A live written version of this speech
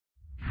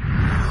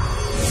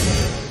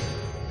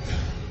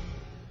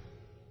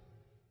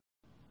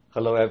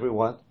Hello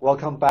everyone,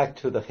 welcome back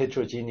to the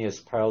Heterogeneous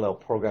Parallel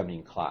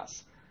Programming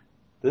class.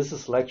 This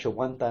is lecture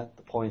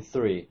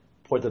 1.3,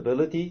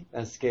 Portability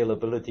and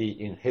Scalability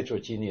in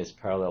Heterogeneous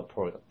Parallel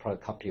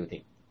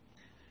Computing.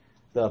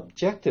 The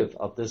objective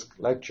of this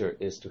lecture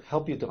is to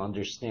help you to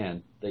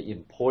understand the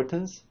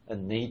importance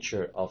and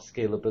nature of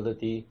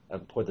scalability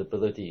and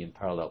portability in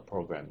parallel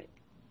programming.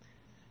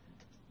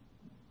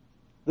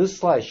 This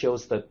slide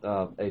shows that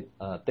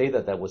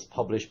data that was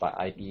published by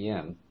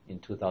IBM in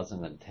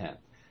 2010.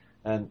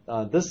 And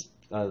this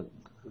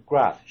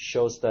graph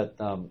shows that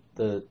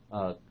the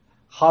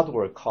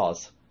hardware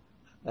costs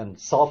and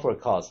software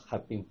costs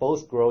have been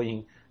both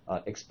growing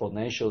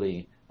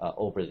exponentially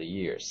over the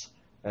years.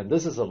 And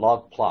this is a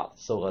log plot,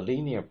 so a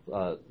linear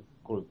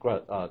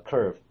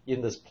curve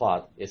in this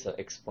plot is an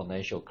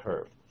exponential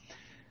curve.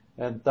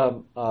 And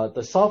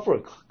the software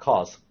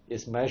cost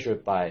is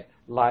measured by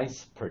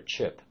lines per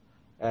chip,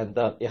 and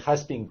it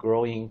has been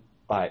growing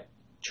by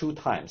 2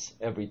 times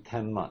every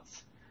 10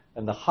 months.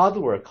 And the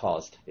hardware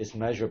cost is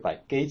measured by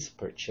gates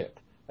per chip,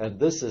 and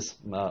this is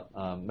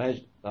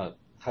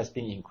has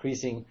been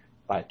increasing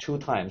by 2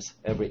 times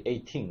every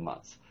 18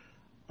 months.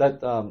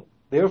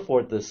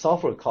 Therefore, the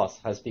software cost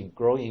has been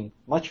growing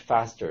much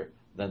faster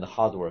than the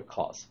hardware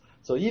cost.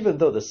 So even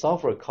though the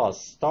software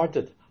cost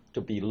started to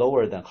be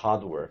lower than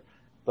hardware,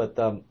 but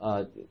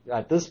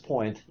at this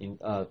point,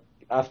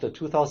 after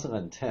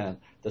 2010,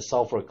 the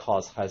software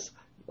cost has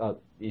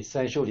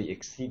essentially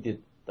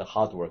exceeded the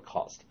hardware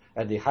cost.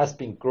 And it has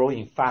been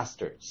growing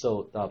faster.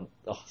 So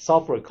the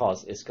software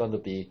cost is going to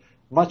be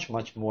much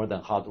more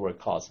than hardware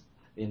cost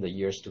in the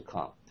years to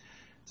come.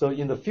 So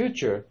in the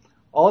future,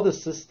 all the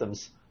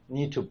systems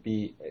need to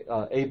be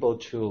able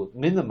to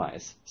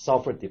minimize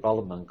software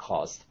development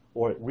cost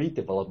or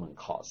redevelopment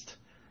cost.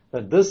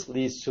 And this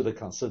leads to the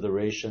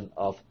consideration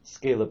of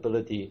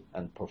scalability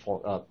and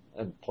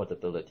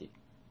portability.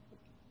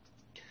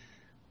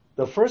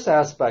 The first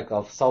aspect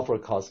of software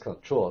cost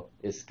control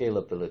is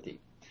scalability.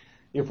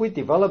 If we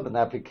develop an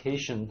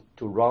application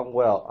to run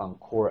well on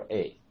Core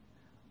A,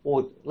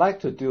 what we'd like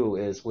to do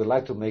is we'd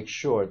like to make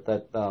sure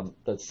that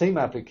the same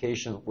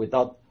application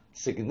without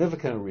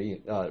significant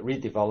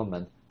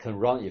redevelopment can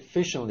run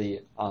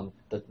efficiently on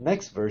the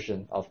next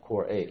version of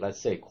Core A, let's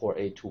say Core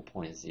A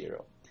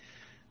 2.0.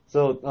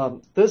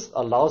 So this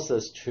allows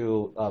us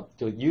to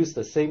use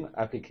the same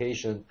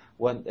application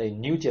when a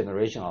new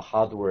generation of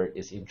hardware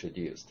is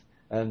introduced.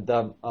 And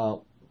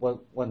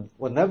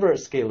whenever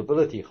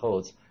scalability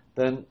holds,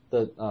 then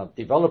the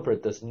developer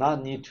does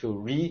not need to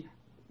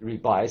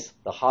revise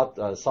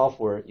the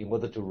software in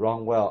order to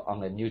run well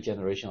on a new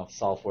generation of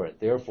software,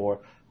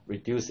 therefore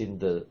reducing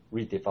the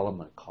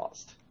redevelopment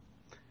cost.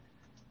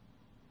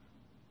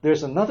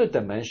 There's another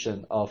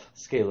dimension of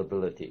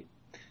scalability.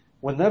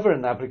 Whenever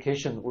an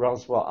application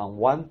runs well on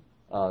one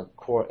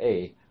Core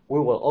A, we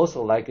will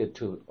also like it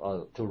to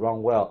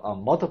run well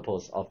on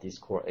multiples of these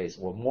Core A's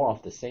or more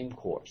of the same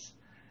cores.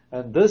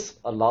 And this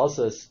allows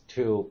us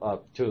to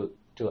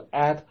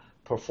add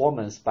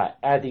performance by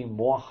adding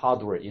more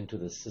hardware into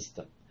the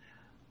system.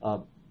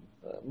 In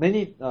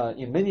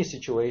many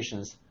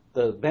situations,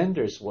 the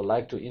vendors would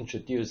like to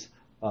introduce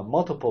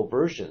multiple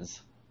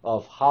versions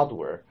of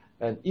hardware,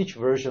 and each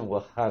version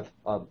will have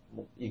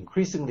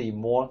increasingly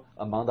more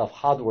amount of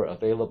hardware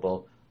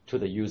available to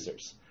the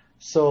users.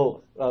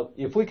 So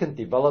if we can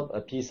develop a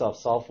piece of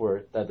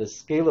software that is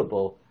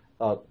scalable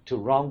to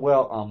run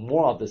well on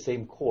more of the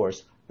same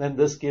cores, then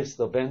this gives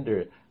the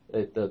vendor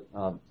the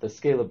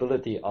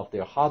scalability of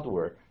their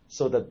hardware,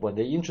 so that when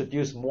they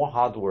introduce more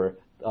hardware,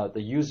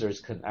 the users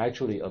can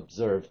actually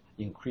observe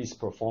increased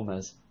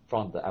performance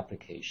from the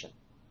application.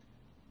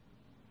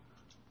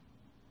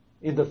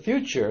 In the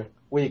future,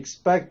 we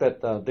expect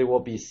that there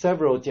will be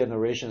several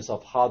generations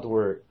of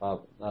hardware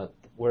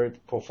where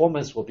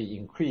performance will be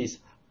increased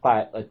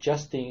by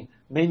adjusting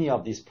many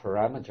of these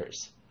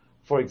parameters.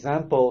 For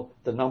example,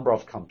 the number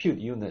of compute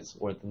units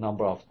or the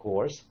number of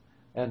cores,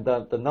 and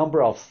the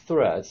number of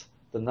threads,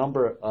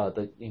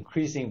 the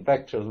increasing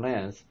vector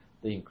length,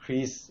 the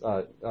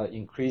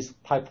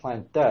increased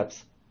pipeline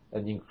depth,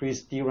 and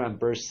increased DRAM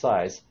burst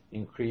size,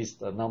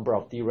 increased number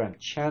of DRAM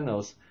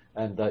channels,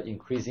 and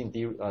increasing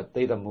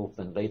data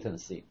movement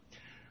latency.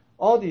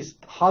 All these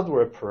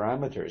hardware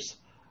parameters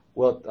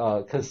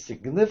can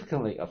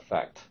significantly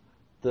affect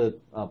the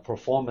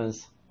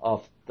performance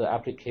of the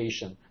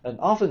application, and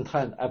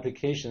oftentimes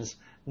applications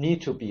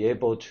need to be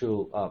able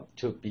to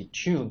be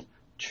tuned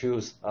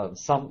to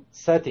some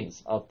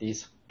settings of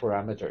these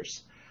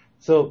parameters.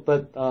 So,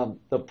 but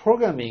the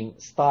programming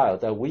style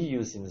that we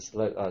use in this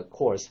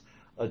course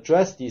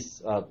address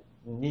these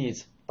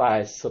needs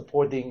by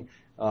supporting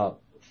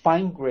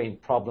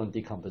fine-grained problem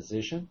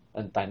decomposition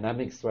and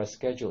dynamic thread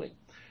scheduling,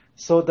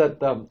 so that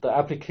the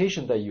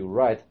application that you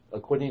write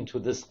according to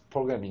this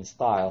programming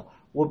style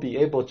will be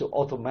able to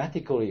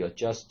automatically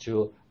adjust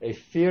to a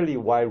fairly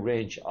wide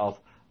range of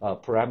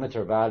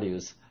parameter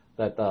values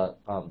that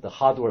the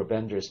hardware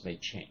vendors may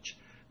change.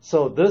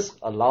 So this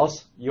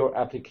allows your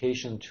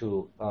application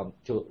to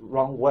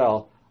run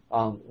well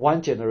on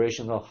one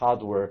generation of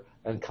hardware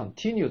and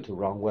continue to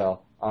run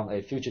well on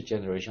a future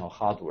generation of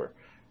hardware.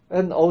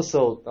 And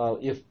also,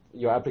 if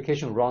your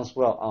application runs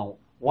well on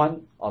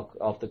one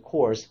of the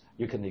cores,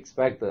 you can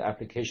expect the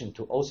application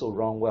to also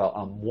run well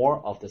on more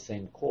of the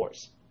same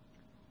cores.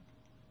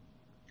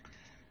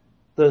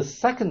 The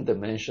second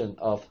dimension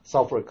of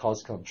software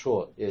cost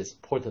control is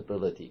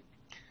portability.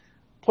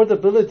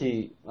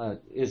 Portability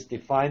is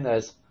defined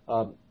as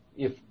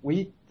if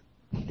we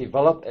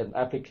develop an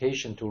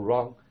application to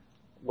run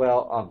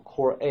well on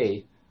core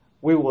A,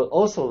 we would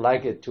also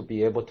like it to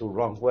be able to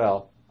run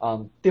well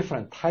on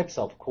different types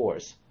of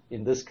cores.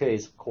 In this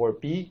case, core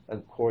B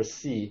and core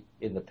C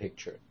in the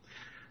picture.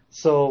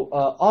 So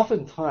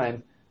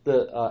oftentimes,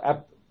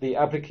 the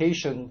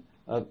application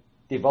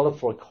developed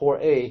for core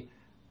A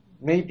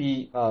may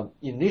be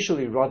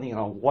initially running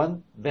on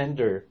one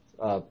vendor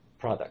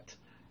product.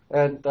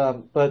 And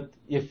but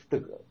if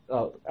the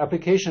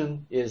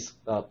application is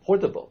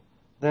portable,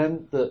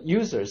 then the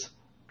users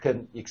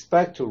can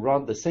expect to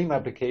run the same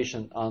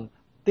application on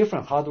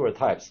different hardware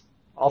types,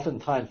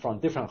 oftentimes from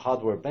different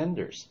hardware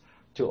vendors,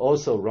 to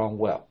also run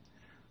well.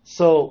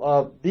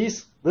 So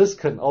this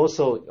can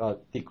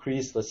also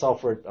decrease the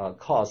software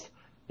cost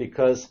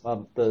because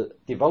the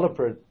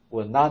developer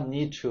will not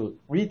need to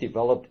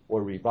redevelop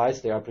or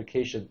revise the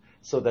application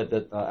so that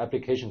the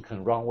application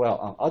can run well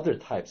on other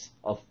types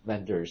of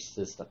vendor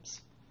systems.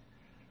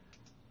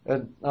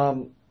 And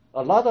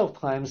a lot of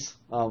times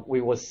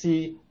we will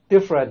see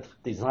different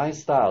design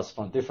styles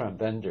from different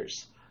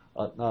vendors.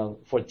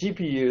 For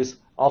GPUs,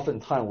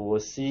 oftentimes we will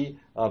see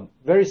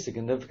very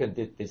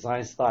significant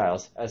design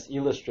styles as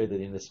illustrated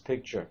in this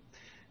picture.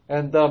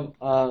 And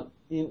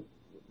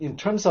in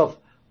terms of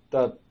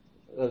the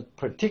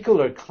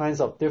particular kinds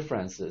of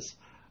differences,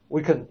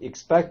 we can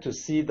expect to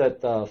see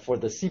that for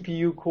the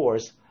CPU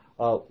cores,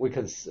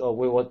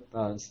 we would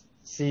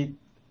see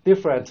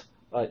different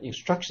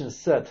instruction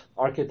set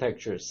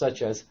architectures,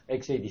 such as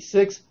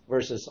x86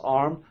 versus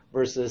ARM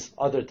versus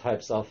other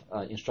types of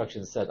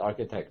instruction set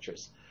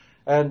architectures.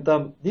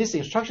 And these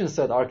instruction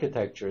set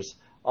architectures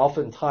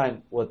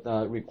oftentimes would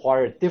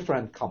require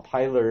different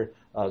compiler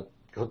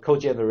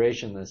code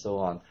generation and so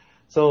on.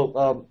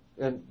 So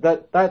and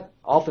that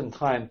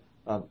oftentimes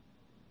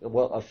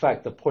will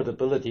affect the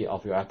portability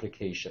of your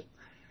application.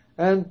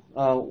 And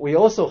we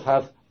also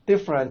have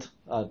different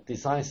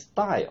design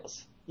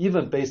styles,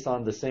 even based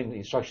on the same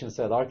instruction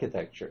set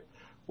architecture.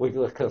 We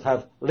could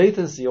have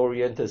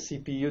latency-oriented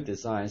CPU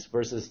designs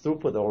versus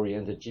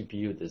throughput-oriented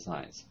GPU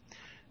designs.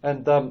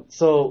 And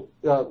so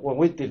when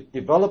we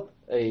develop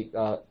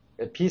a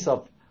piece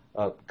of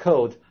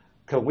code,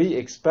 can we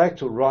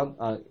expect it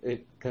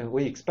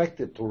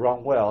to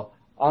run well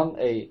on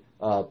a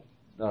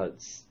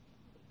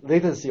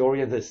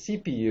latency-oriented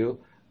CPU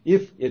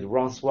if it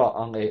runs well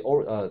on a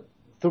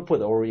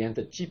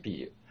throughput-oriented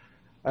GPU?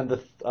 And the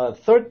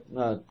third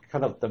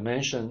kind of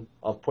dimension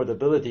of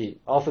portability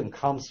often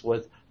comes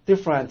with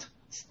different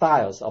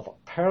styles of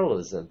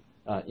parallelism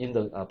in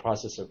the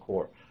processor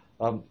core.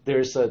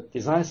 There's a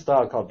design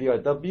style called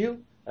VRW,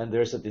 and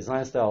there's a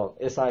design style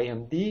of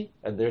SIMD,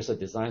 and there's a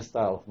design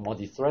style of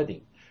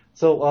multi-threading.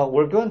 So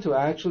we're going to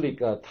actually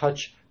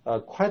touch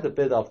quite a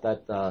bit of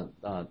that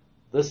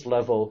this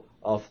level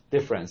of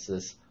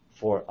differences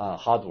for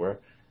hardware.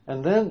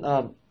 And then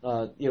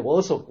it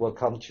also will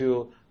come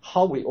to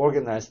how we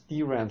organize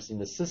DRAMs in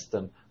the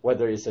system,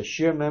 whether it's a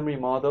shared memory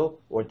model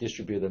or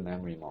distributed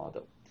memory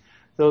model.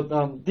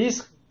 So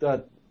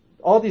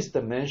all these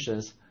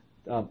dimensions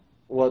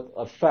will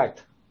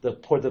affect the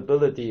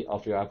portability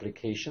of your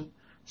application.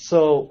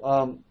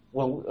 So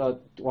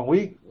when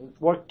we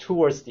work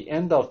towards the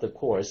end of the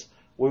course,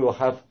 we will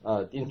have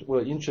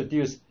we'll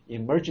introduce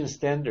emerging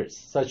standards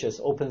such as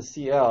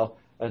OpenCL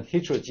and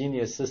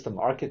heterogeneous system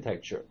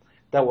architecture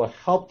that will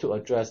help to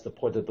address the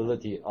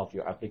portability of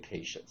your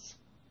applications.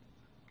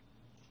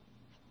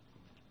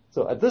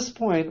 So at this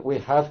point, we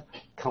have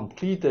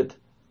completed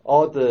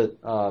all the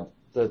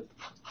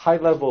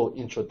high-level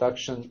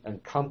introduction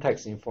and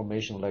context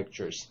information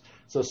lectures.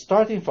 So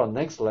starting from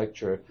next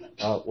lecture,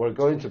 we're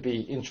going to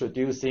be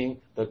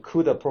introducing the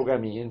CUDA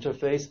programming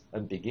interface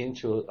and begin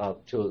to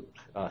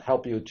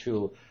help you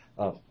to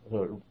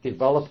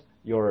develop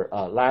your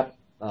lab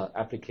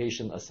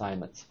application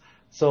assignments.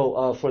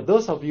 So for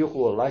those of you who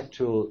would like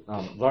to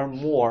learn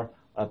more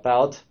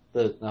about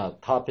the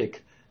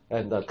topic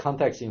and the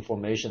context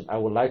information, I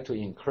would like to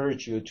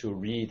encourage you to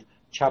read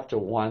Chapter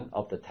 1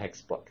 of the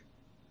textbook.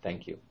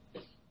 Thank you.